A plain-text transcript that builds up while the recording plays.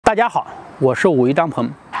大家好，我是武医张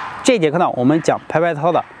鹏。这节课呢，我们讲拍拍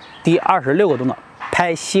操的第26个动作，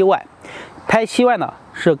拍膝外。拍膝外呢，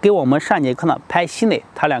是跟我们上节课呢拍膝内，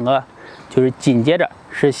它两个就是紧接着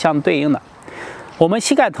是相对应的。我们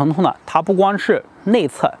膝盖疼痛呢，它不光是内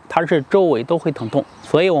侧，它是周围都会疼痛，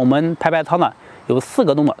所以我们拍拍操呢有4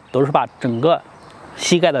个动作，都是把整个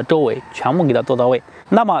膝盖的周围全部给它做到位。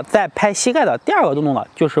那么在拍膝盖的第2个动作呢，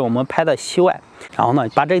就是我们拍的膝外，然后呢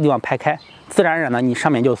把这个地方拍开，自然而然呢你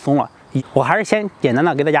上面就松了。我还是先简单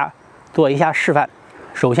的给大家做一下示范。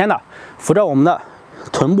首先呢，扶着我们的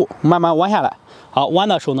臀部慢慢弯下来，好，弯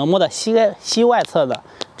的手能摸的膝外侧的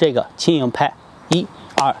这个轻盈拍，1、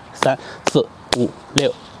2、3、4、5、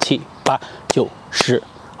6、7、8、9、10。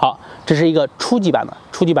好，这是一个初级版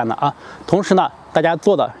的啊。同时呢，大家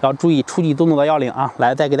做的要注意初级动作的要领啊。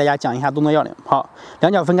来，再给大家讲一下动作要领。好，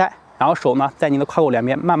两脚分开，然后手呢在你的胯骨两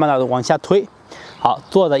边慢慢的往下推。好，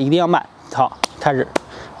做的一定要慢。好，开始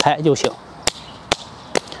拍就行。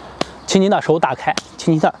轻轻的手打开，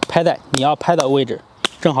轻轻的拍在你要拍的位置，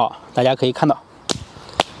正好大家可以看到，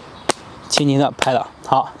轻轻的拍的。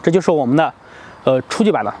好，这就是我们的初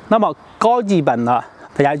级版的。那么高级版的，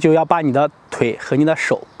大家就要把你的腿和你的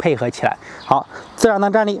手配合起来。好，自然的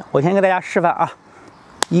站立，我先给大家示范啊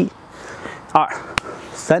，1、2、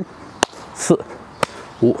3、4、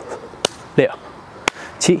5、6、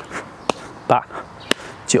7、8、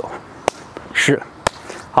9、10。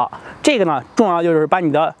好，这个呢重要就是把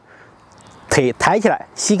你的腿抬起来，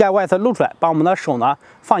膝盖外侧露出来，把我们的手呢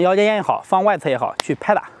放腰间也好，放外侧也好，去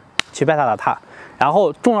拍打的它。然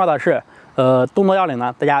后重要的是，动作要领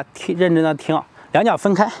呢，大家认真的听。两脚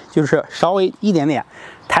分开，就是稍微一点点。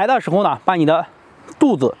抬的时候呢，把你的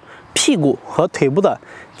肚子、屁股和腿部的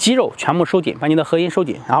肌肉全部收紧，把你的核心收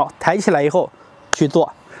紧，然后抬起来以后去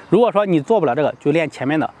做。如果说你做不了这个，就练前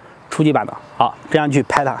面的初级版的。好，这样去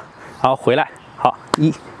拍它，然后回来。好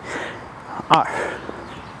，1、2、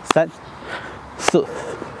3、4、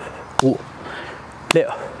5、6、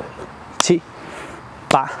7、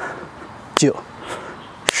8、9、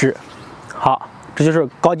10。好，这就是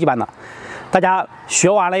高级版的。大家学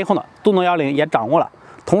完了以后呢，动作要领也掌握了。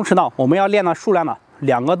同时呢，我们要练的数量呢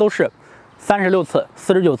，2个都是36次、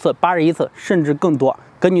49次、81次，甚至更多，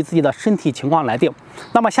根据自己的身体情况来定。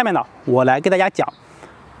那么下面呢，我来给大家讲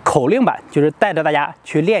口令版，就是带着大家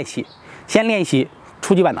去练习。先练习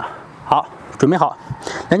初级版的。好，准备好，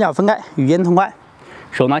两脚分开，与肩同宽，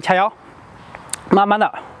手呢掐腰，慢慢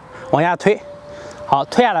的往下推。好，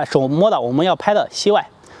推下来，手摸到我们要拍的膝外。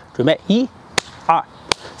准备1、2、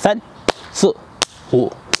3、4、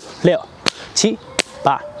5、6、7、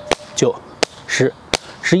8、9、10、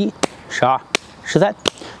11、12、13、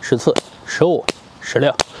14、15、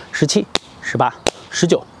16、17、18、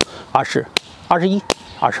19、20、21、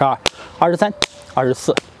22、23、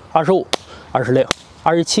24、25、26、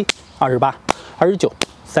27、28、29、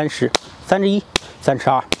30、31、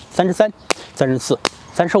32、33、34、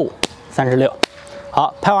35、36。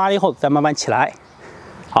好，拍完了以后再慢慢起来。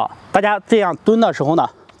好，大家这样蹲的时候呢，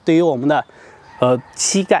对于我们的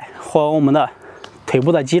膝盖或我们的腿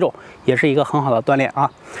部的肌肉也是一个很好的锻炼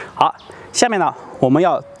啊。好，下面呢我们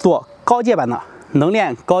要做高阶版的，能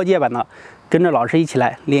练高阶版的，跟着老师一起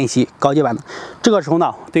来练习高阶版的。这个时候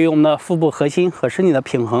呢，对于我们的腹部核心和身体的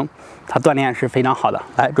平衡，它锻炼是非常好的。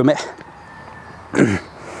来，准备，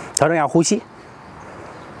调整一下呼吸。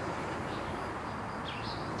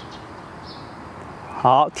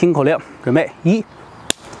好，听口令，准备1、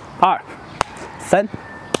2、3、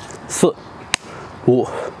4、5、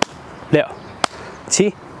6、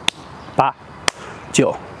7、8、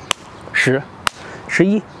9、10、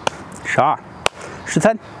11、12、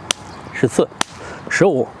13、14、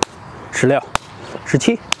15、16、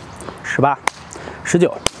17、18、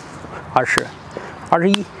19、20、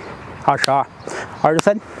21、22、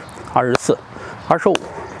23、24、25、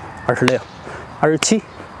26、27、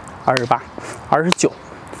28、29、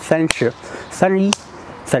30、31、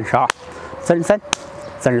32、33、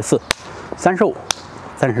34、35、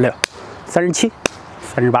36、37、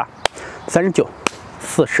38、39、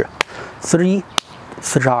40、41、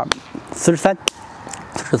42、43、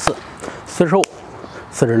44、45、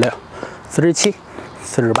46、47、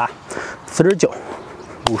48、49、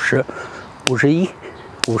50、51、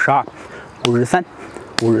52、53、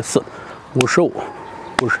54、55、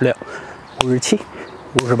56、57、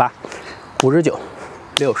58、59、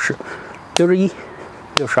60、61、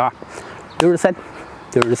62、63、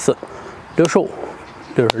64、65、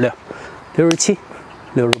66、67、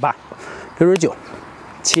68、69、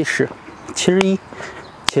70、71、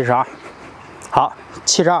72。好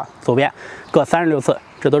，72，左边各36次，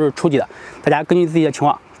这都是初级的，大家根据自己的情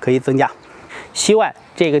况可以增加。膝外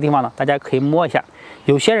这个地方呢，大家可以摸一下，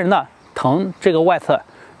有些人呢疼这个外侧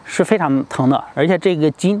是非常疼的，而且这个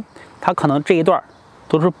筋它可能这一段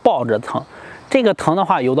都是抱着疼。这个疼的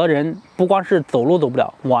话，有的人不光是走路走不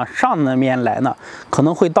了，往上那边来呢，可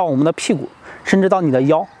能会到我们的屁股，甚至到你的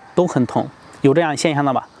腰都很疼。有这样现象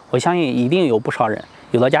的吧？我相信一定有不少人。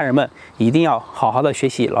有的家人们一定要好好的学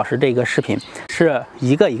习老师这个视频，是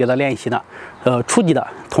一个一个的练习呢。初级的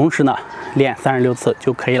同时呢练36次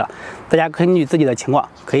就可以了。大家根据自己的情况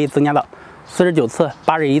可以增加到49次、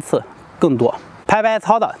81次更多。拍拍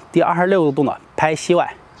操的第26个动作拍膝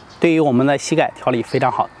外，对于我们的膝盖调理非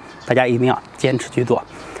常好，大家一定要坚持去做。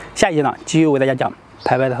下一节呢继续为大家讲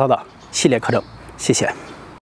拍拍操的系列课程，谢谢。